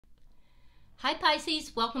Hi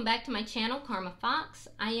Pisces, welcome back to my channel, Karma Fox.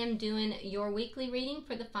 I am doing your weekly reading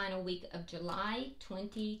for the final week of July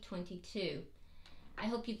 2022. I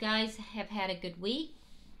hope you guys have had a good week.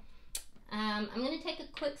 I'm going to take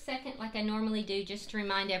a quick second like I normally do just to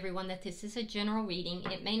remind everyone that this is a general reading.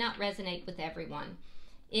 It may not resonate with everyone.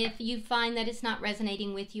 If you find that it's not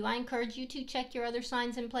resonating with you, I encourage you to check your other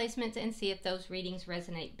signs and placements and see if those readings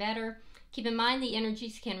resonate better. Keep in mind the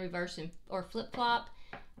energies can reverse or flip-flop.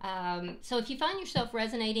 So if you find yourself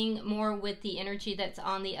resonating more with the energy that's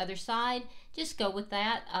on the other side, just go with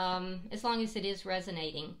that, as long as it is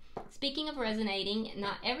resonating. Speaking of resonating,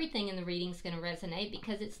 not everything in the reading is going to resonate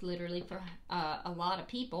because it's literally for a lot of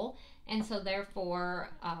people, and so therefore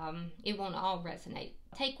it won't all resonate.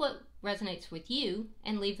 Take what resonates with you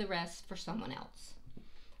and leave the rest for someone else.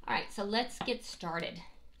 Alright, so let's get started.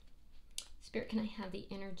 Spirit, can I have the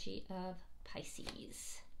energy of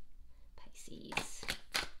Pisces? Pisces.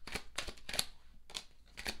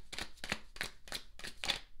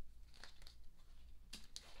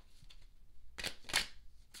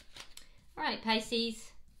 All right,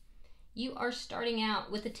 Pisces, you are starting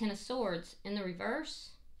out with the Ten of Swords in the reverse.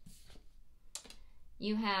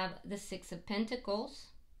 You have the Six of Pentacles,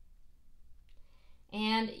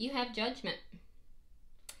 and you have Judgment.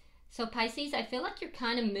 So Pisces, I feel like you're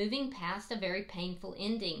kind of moving past a very painful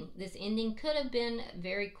ending. This ending could have been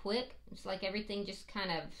very quick. It's like everything just kind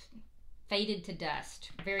of faded to dust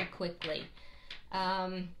very quickly.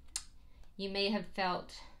 You may have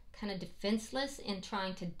felt kind of defenseless in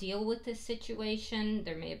trying to deal with this situation.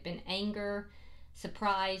 There may have been anger,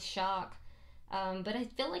 surprise, shock, but I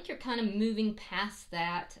feel like you're kind of moving past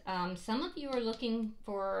that. Some of you are looking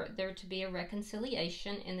for there to be a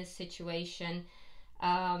reconciliation in this situation,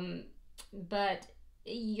 but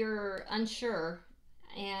you're unsure,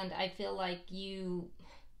 and I feel like you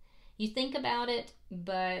think about it,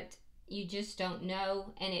 but you just don't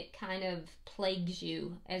know, and it kind of plagues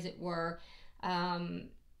you, as it were.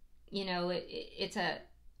 You know,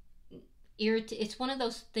 it's one of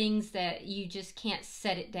those things that you just can't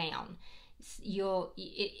set it down.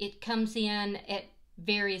 It comes in at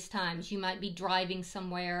various times. You might be driving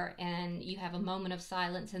somewhere and you have a moment of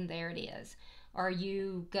silence and there it is. Or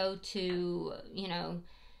you go to,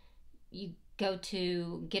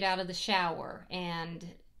 get out of the shower and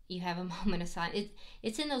you have a moment of silence.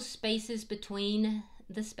 It's in those spaces between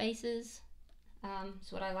the spaces,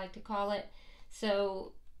 is what I like to call it.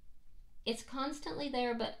 So it's constantly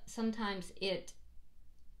there, but sometimes it's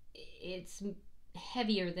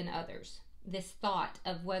heavier than others. This thought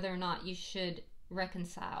of whether or not you should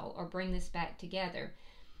reconcile or bring this back together.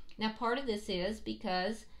 Now, part of this is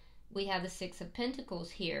because we have the Six of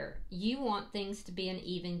Pentacles here. You want things to be an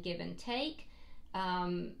even give and take,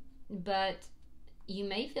 but you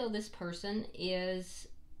may feel this person is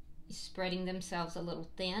spreading themselves a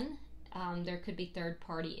little thin. There could be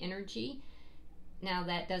third-party energy. Now,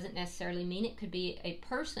 that doesn't necessarily mean it could be a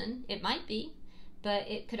person. It might be, but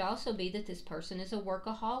it could also be that this person is a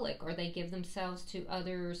workaholic, or they give themselves to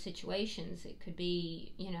other situations. It could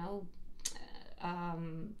be,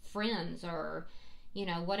 friends, or,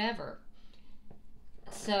 whatever.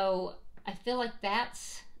 So I feel like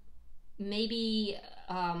that's maybe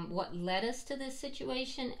what led us to this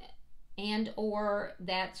situation, and or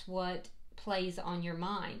that's what plays on your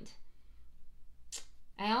mind.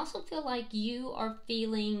 I also feel like you are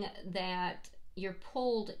feeling that you're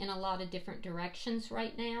pulled in a lot of different directions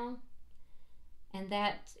right now, and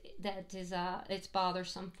that is it's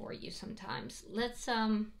bothersome for you sometimes. Let's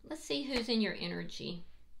see who's in your energy.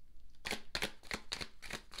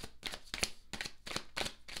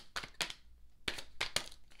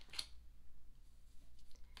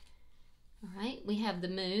 All right, we have the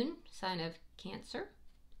Moon, sign of Cancer.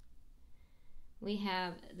 We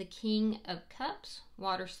have the King of Cups,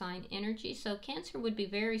 water sign energy. So Cancer would be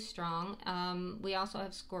very strong. We also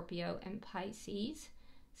have Scorpio and Pisces,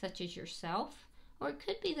 such as yourself. Or it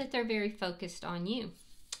could be that they're very focused on you.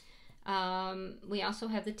 We also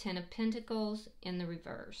have the Ten of Pentacles in the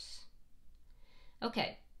reverse.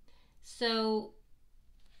 Okay, so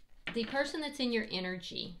the person that's in your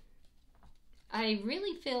energy, I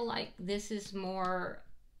really feel like this is more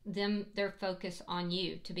their focus on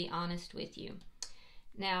you, to be honest with you.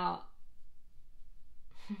 Now,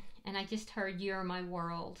 and I just heard, you are my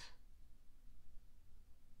world.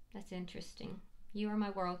 That's interesting. You are my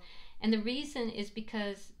world. And the reason is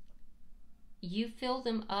because you fill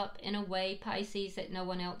them up in a way, Pisces, that no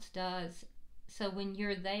one else does. So when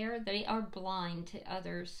you're there, they are blind to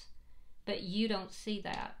others, but you don't see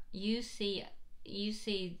that. You see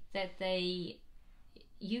that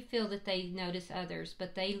you feel that they notice others,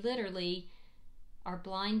 but they literally are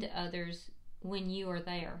blind to others when you are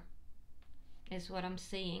there, is what I'm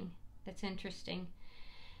seeing. That's interesting.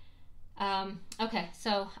 Okay,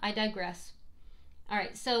 so I digress. All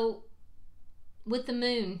right, so with the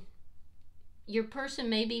moon, your person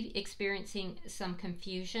may be experiencing some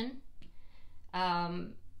confusion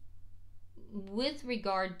with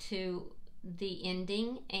regard to the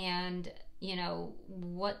ending and, you know,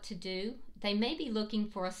 what to do. They may be looking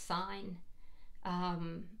for a sign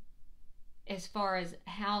as far as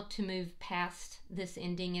how to move past this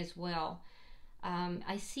ending as well.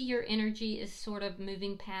 I see your energy is sort of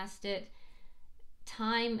moving past it.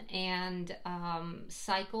 Time and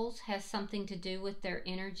cycles has something to do with their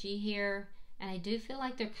energy here, and I do feel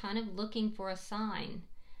like they're kind of looking for a sign.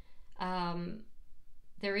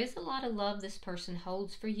 There is a lot of love this person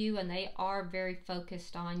holds for you, and they are very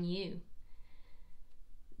focused on you.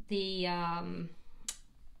 The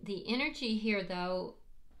energy here, though,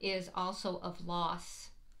 is also of loss.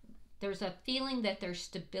 There's a feeling that their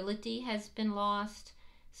stability has been lost.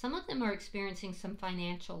 Some of them are experiencing some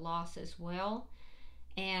financial loss as well.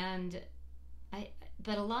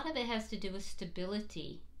 But a lot of it has to do with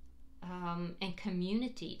stability and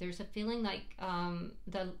community. There's a feeling like oh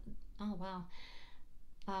wow,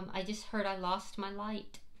 I just heard I lost my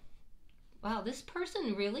light. Wow, this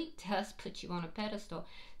person really does put you on a pedestal.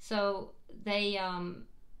 So they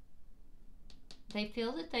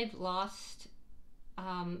feel that they've lost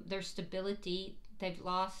their stability. They've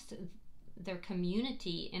lost their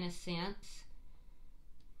community in a sense.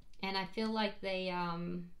 And I feel like they, a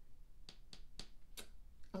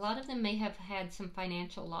lot of them may have had some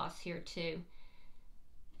financial loss here too.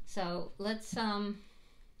 So let's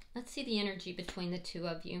see the energy between the two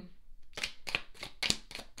of you.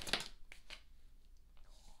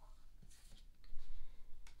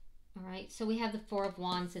 All right, so we have the Four of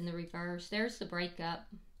Wands in the reverse. There's the breakup.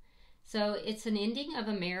 So it's an ending of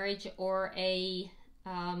a marriage or a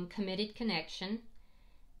committed connection.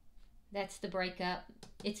 That's the breakup.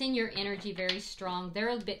 It's in your energy, very strong. They're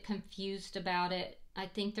a bit confused about it. I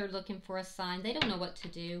think they're looking for a sign. They don't know what to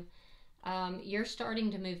do. You're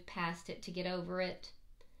starting to move past it, to get over it.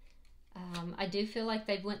 I do feel like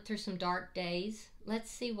they've went through some dark days.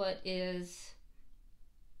 Let's see what is,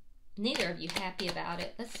 neither of you happy about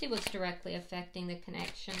it. Let's see what's directly affecting the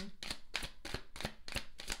connection.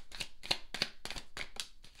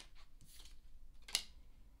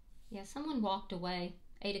 Yeah, someone walked away.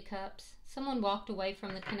 Eight of Cups. Someone walked away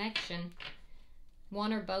from the connection.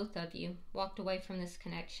 One or both of you walked away from this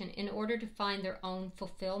connection in order to find their own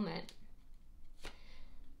fulfillment.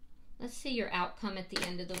 Let's see your outcome at the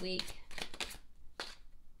end of the week.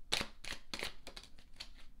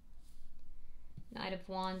 Knight of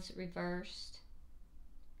Wands reversed.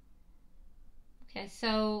 Okay,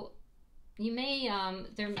 so you may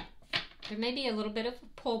there may be a little bit of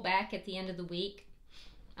a pullback at the end of the week.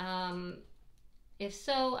 If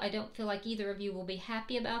so, I don't feel like either of you will be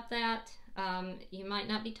happy about that. You might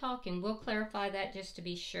not be talking. We'll clarify that just to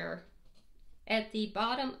be sure. At the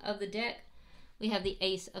bottom of the deck, we have the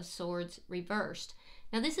Ace of Swords reversed.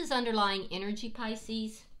 Now this is underlying energy,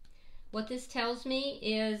 Pisces. What this tells me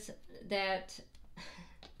is that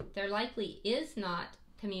there likely is not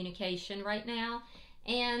communication right now.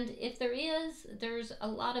 And if there is, there's a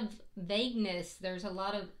lot of vagueness. There's a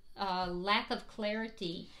lot of lack of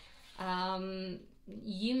clarity.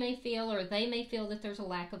 You may feel, or they may feel, that there's a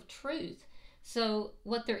lack of truth. So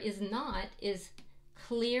what there is not is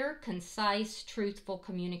clear, concise, truthful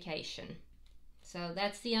communication. So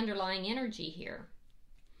that's the underlying energy here.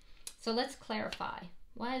 So let's clarify.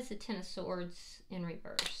 Why is the Ten of Swords in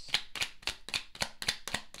reverse?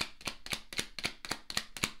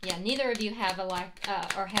 Yeah, neither of you have a lack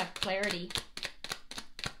or have clarity.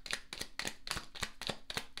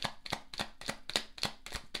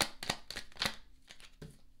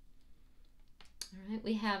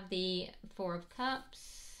 We have the Four of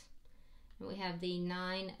Cups, and we have the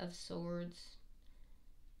Nine of Swords.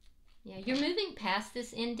 Yeah, you're moving past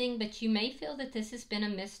this ending, but you may feel that this has been a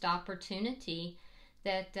missed opportunity,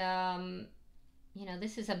 that, you know,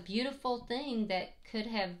 this is a beautiful thing that could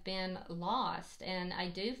have been lost, and I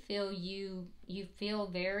do feel you feel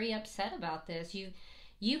very upset about this.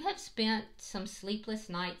 You have spent some sleepless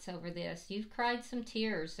nights over this. You've cried some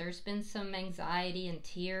tears. There's been some anxiety and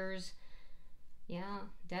tears. Yeah,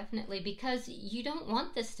 definitely, because you don't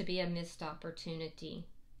want this to be a missed opportunity.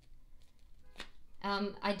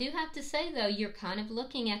 I do have to say, though, you're kind of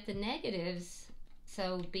looking at the negatives,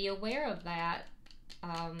 so be aware of that,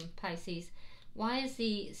 Pisces. Why is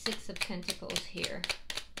the Six of Pentacles here?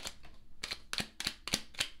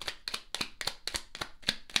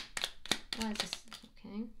 Why is this?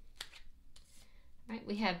 Okay. All right,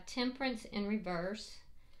 we have Temperance in reverse,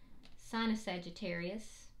 sign of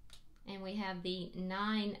Sagittarius, and we have the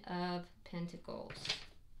Nine of Pentacles.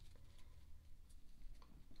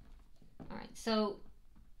 All right, so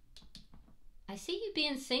I see you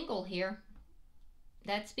being single here.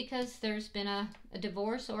 That's because there's been a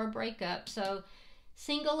divorce or a breakup. So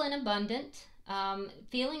single and abundant,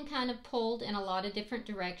 feeling kind of pulled in a lot of different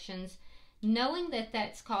directions, knowing that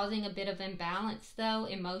that's causing a bit of imbalance though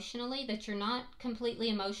emotionally, that you're not completely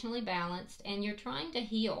emotionally balanced and you're trying to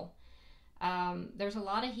heal. There's a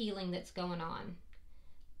lot of healing that's going on.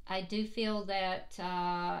 I do feel that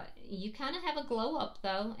you kind of have a glow up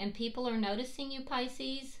though, and people are noticing you,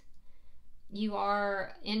 Pisces. You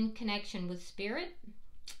are in connection with spirit.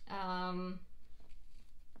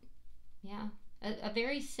 Yeah, a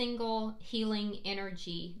very single healing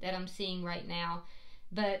energy that I'm seeing right now,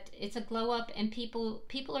 but it's a glow up and people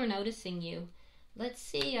are noticing you. Let's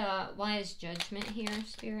see, why is Judgment here,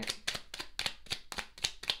 Spirit?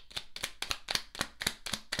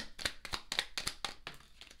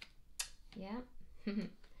 Yeah.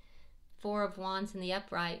 Four of Wands in the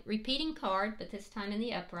upright. Repeating card, but this time in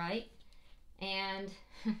the upright. And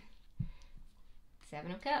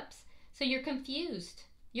Seven of Cups. So you're confused.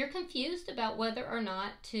 You're confused about whether or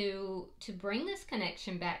not to bring this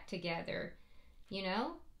connection back together. You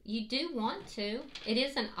know, you do want to. It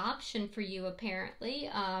is an option for you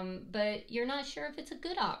apparently, but you're not sure if it's a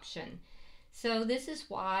good option. So this is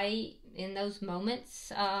why in those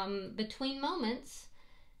moments, between moments,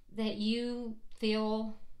 that you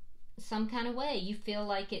feel some kind of way. You feel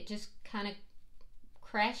like it just kind of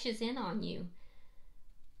crashes in on you.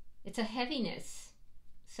 It's a heaviness.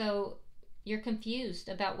 So you're confused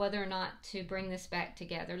about whether or not to bring this back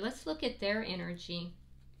together. Let's look at their energy.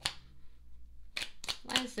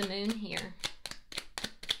 Why is the Moon here?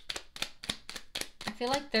 I feel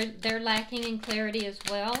like they're lacking in clarity as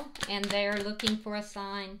well, and they're looking for a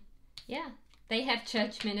sign. Yeah, they have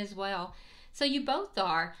Judgment as well. So you both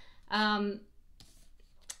are.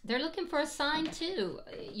 They're looking for a sign too.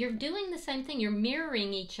 You're doing the same thing. You're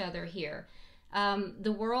mirroring each other here.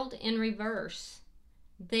 The World in reverse.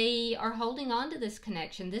 They are holding on to this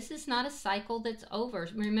connection. This is not a cycle that's over.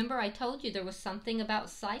 Remember, I told you there was something about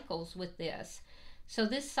cycles with this. So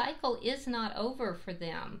this cycle is not over for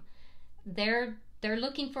them. They're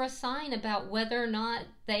looking for a sign about whether or not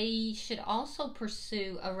they should also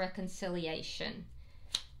pursue a reconciliation.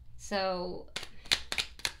 So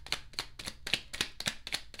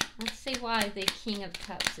let's see why the King of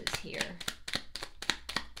Cups is here.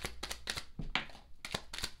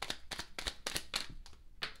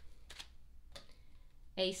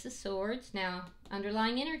 Ace of Swords. Now,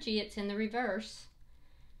 underlying energy, it's in the reverse.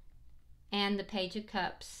 And the Page of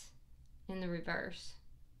Cups in the reverse.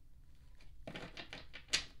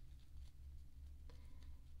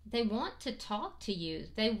 They want to talk to you.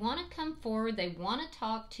 They want to come forward. They want to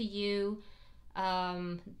talk to you.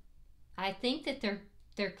 I think that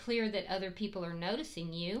they're clear that other people are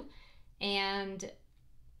noticing you,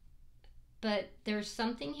 but there's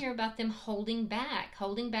something here about them holding back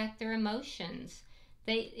their emotions.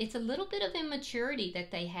 It's a little bit of immaturity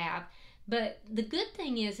that they have, but the good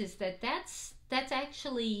thing is that that's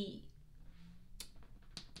actually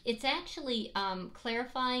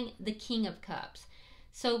clarifying the King of Cups.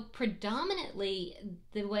 So predominantly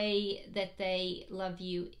the way that they love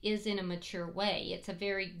you is in a mature way. It's a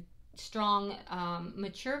very strong,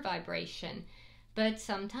 mature vibration, but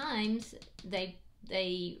sometimes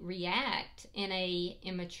they react in a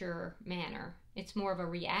immature manner. It's more of a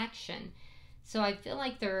reaction. So I feel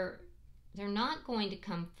like they're not going to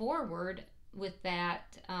come forward with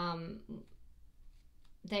that.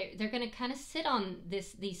 They're going to kind of sit on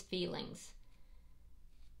these feelings.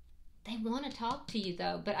 They want to talk to you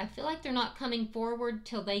though, but I feel like they're not coming forward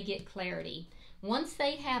till they get clarity. Once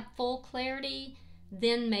they have full clarity,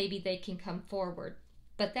 then maybe they can come forward.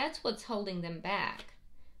 But that's what's holding them back.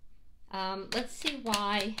 Let's see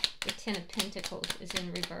why the Ten of Pentacles is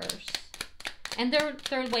in reverse. And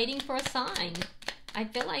they're waiting for a sign. I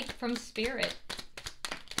feel like from Spirit.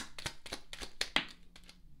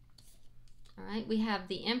 All right, we have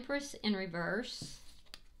the Empress in reverse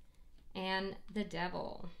and the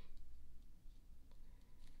Devil.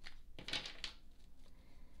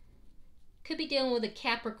 Could be dealing with a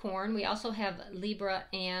Capricorn. We also have Libra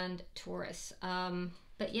and Taurus.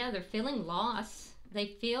 But yeah, they're feeling loss. They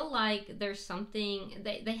feel like there's something,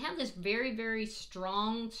 they have this very, very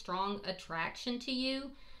strong attraction to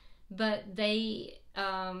you, but they're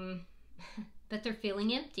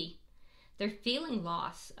feeling empty. They're feeling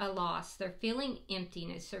loss. They're feeling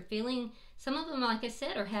emptiness. They're feeling, some of them, like I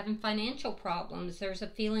said, are having financial problems. There's a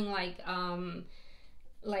feeling like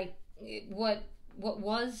like what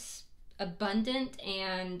was abundant,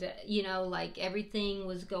 and you know, like everything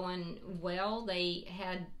was going well, they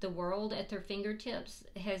had the world at their fingertips,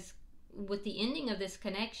 has, with the ending of this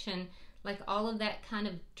connection, like all of that kind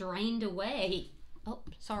of drained away. Oh,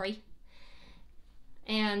 sorry.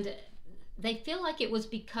 And they feel like it was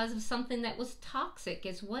because of something that was toxic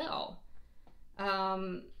as well.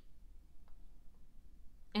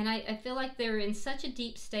 And I feel like they're in such a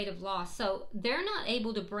deep state of loss. So they're not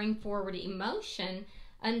able to bring forward emotion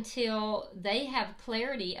until they have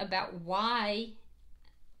clarity about why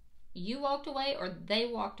you walked away or they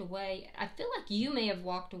walked away. I feel like you may have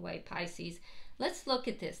walked away, Pisces. Let's look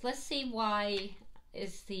at this. Let's see why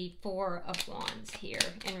is the Four of Wands here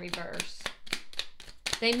in reverse.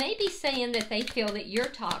 They may be saying that they feel that you're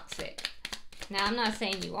toxic. Now, I'm not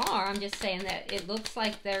saying you are. I'm just saying that it looks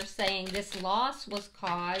like they're saying this loss was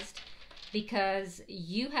caused because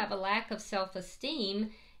you have a lack of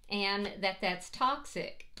self-esteem and that's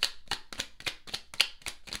toxic.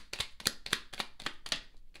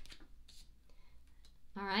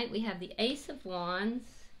 All right, we have the Ace of Wands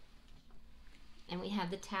and we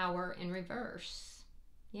have the Tower in reverse.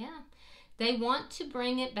 Yeah. They want to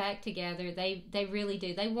bring it back together. They really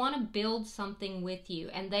do. They want to build something with you,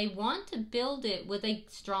 and they want to build it with a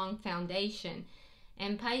strong foundation.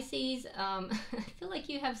 And Pisces, I feel like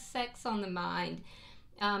you have sex on the mind.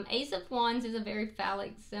 Ace of Wands is a very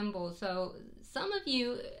phallic symbol, so some of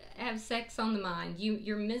you have sex on the mind.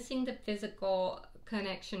 You're missing the physical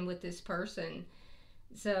connection with this person.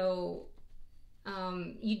 So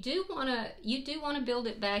you do want to build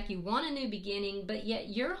it back. You want a new beginning, but yet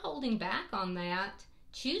you're holding back on that,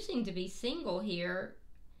 choosing to be single here,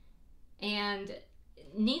 and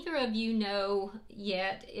neither of you know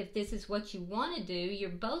yet if this is what you want to do. You're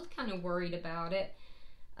both kind of worried about it.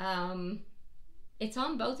 It's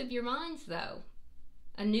on both of your minds, though.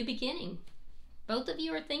 A new beginning. Both of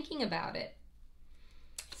you are thinking about it.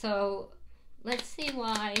 So let's see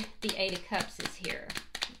why the Eight of Cups is here.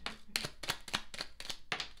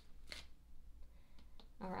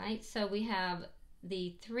 All right, so we have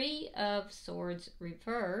the Three of Swords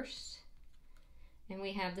reversed, and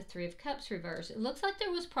we have the Three of Cups reversed. It looks like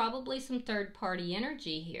there was probably some third-party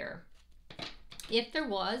energy here. If there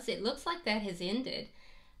was, it looks like that has ended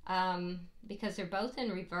because they're both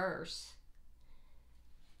in reverse.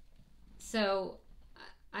 So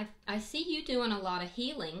I see you doing a lot of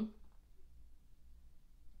healing.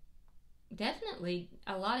 Definitely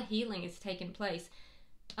a lot of healing is taking place.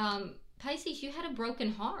 Pisces, you had a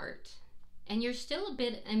broken heart and you're still a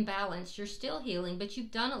bit imbalanced. You're still healing, but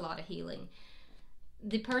you've done a lot of healing.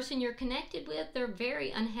 The person you're connected with, they're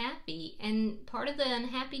very unhappy, and part of the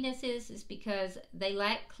unhappiness is because they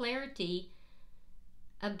lack clarity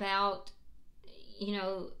about, you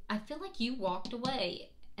know, I feel like you walked away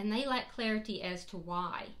and they lack clarity as to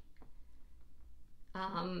why.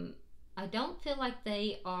 I don't feel like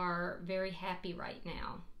they are very happy right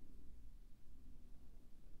now.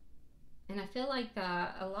 And I feel like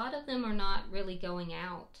a lot of them are not really going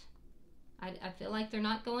out. I feel like they're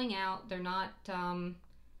not going out. They're not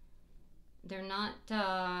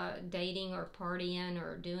dating or partying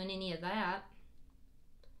or doing any of that.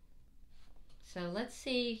 So let's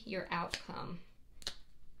see your outcome.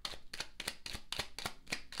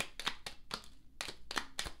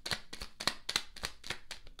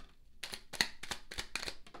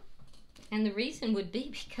 And the reason would be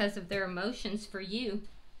because of their emotions for you.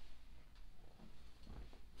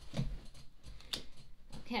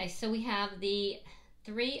 Okay, so we have the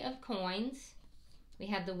Three of Coins, we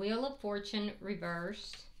have the Wheel of Fortune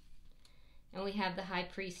reversed, and we have the High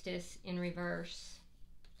Priestess in reverse.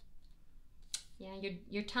 Yeah,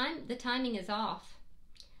 the timing is off.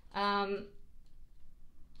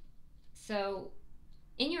 So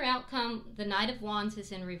in your outcome, the Knight of Wands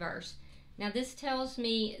is in reverse. Now this tells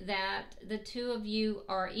me that the two of you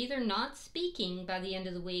are either not speaking by the end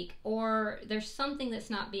of the week, or there's something that's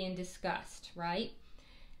not being discussed, right?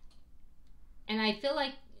 And I feel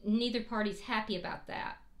like neither party's happy about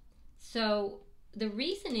that. So the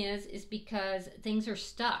reason is because things are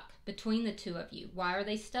stuck between the two of you. Why are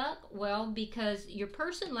they stuck? Well, because your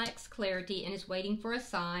person lacks clarity and is waiting for a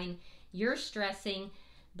sign. You're stressing.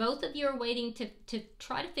 Both of you are waiting to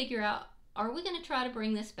try to figure out, are we going to try to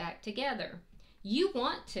bring this back together? You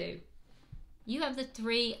want to. You have the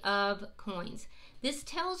Three of Coins. This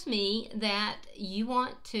tells me that you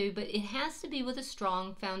want to, but it has to be with a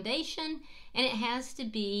strong foundation, and it has to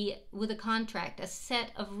be with a contract, a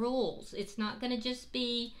set of rules. It's not going to just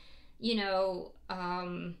be, you know,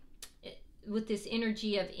 with this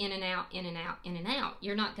energy of in and out, in and out, in and out.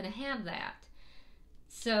 You're not going to have that.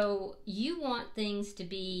 So you want things to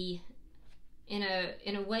be in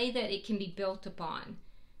a way that it can be built upon.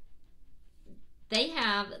 They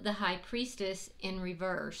have the High Priestess in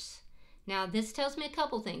reverse. Now this tells me a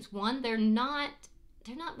couple things. One, they're not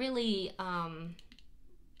really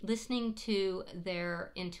listening to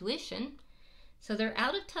their intuition. So they're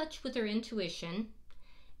out of touch with their intuition.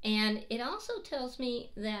 And it also tells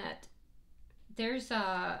me that there's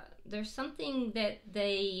something that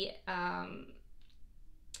they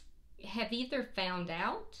have either found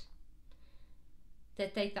out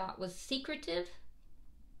that they thought was secretive,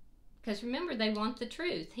 because remember, they want the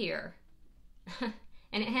truth here.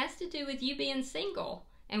 And it has to do with you being single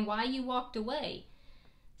and why you walked away.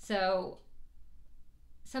 So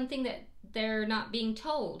something that they're not being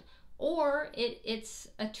told, or it's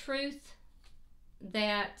a truth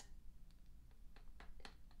that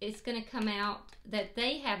is going to come out that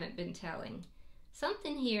they haven't been telling.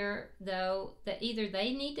 Something here, though, that either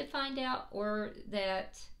they need to find out or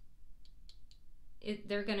that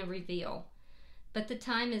they're going to reveal. But the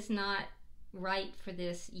time is not right for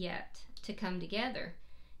this yet to come together.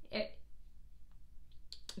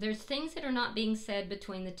 There's things that are not being said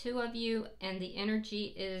between the two of you, and the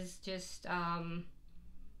energy is just,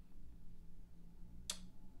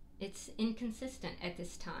 it's inconsistent at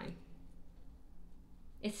this time.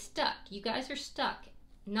 It's stuck. You guys are stuck,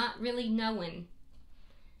 not really knowing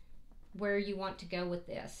where you want to go with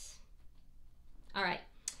this. All right,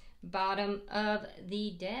 bottom of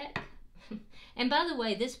the deck. And by the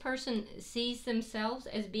way, this person sees themselves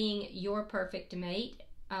as being your perfect mate.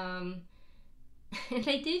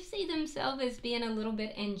 They do see themselves as being a little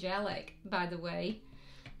bit angelic, by the way.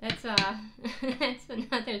 That's that's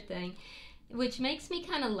another thing, which makes me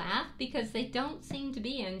kind of laugh because they don't seem to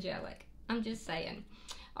be angelic. I'm just saying.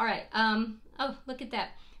 All right. Oh, look at that.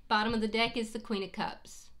 Bottom of the deck is the Queen of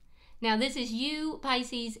Cups. Now, this is you,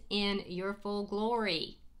 Pisces, in your full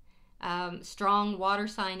glory. Strong water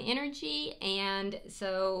sign energy, and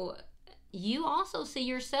so you also see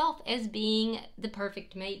yourself as being the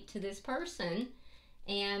perfect mate to this person.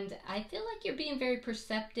 And I feel like you're being very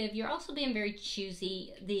perceptive. You're also being very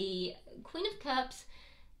choosy. The Queen of Cups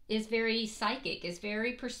is very psychic, is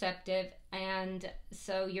very perceptive, and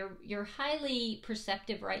so you're highly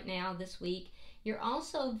perceptive right now this week. You're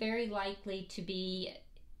also very likely to be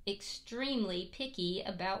extremely picky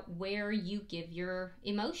about where you give your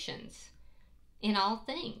emotions in all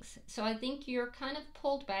things. So I think you're kind of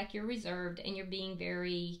pulled back, you're reserved, and you're being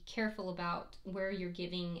very careful about where you're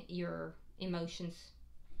giving your emotions.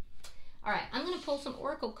 All right, I'm going to pull some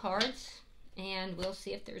oracle cards, and we'll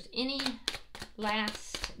see if there's any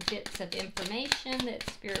last bits of information that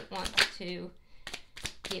Spirit wants to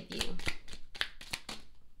give you.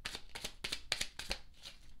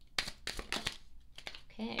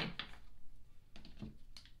 Okay.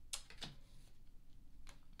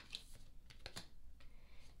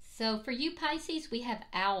 So for you, Pisces, we have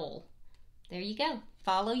Owl. There you go.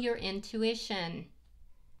 Follow your intuition.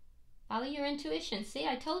 Follow your intuition. See,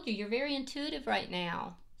 I told you, you're very intuitive right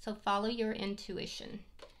now. So follow your intuition.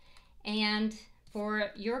 And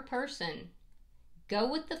for your person,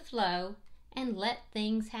 go with the flow and let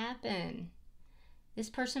things happen. This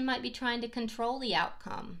person might be trying to control the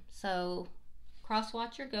outcome. So cross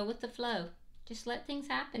watcher, go with the flow. Just let things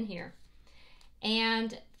happen here.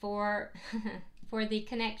 And for for the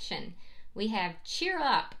connection, we have cheer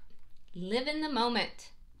up, live in the moment.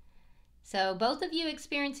 So both of you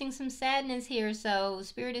experiencing some sadness here. So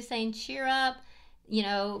Spirit is saying cheer up, you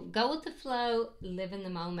know, go with the flow, live in the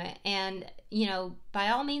moment. And, you know, by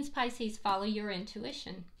all means, Pisces, follow your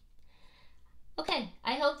intuition. Okay,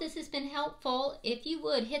 I hope this has been helpful. If you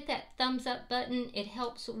would, hit that thumbs up button. It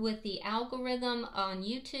helps with the algorithm on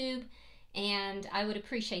YouTube, and I would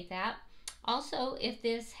appreciate that. Also, if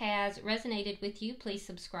this has resonated with you, please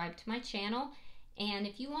subscribe to my channel. And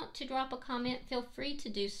if you want to drop a comment, feel free to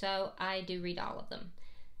do so. I do read all of them.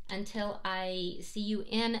 Until I see you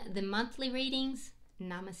in the monthly readings,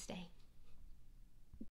 namaste.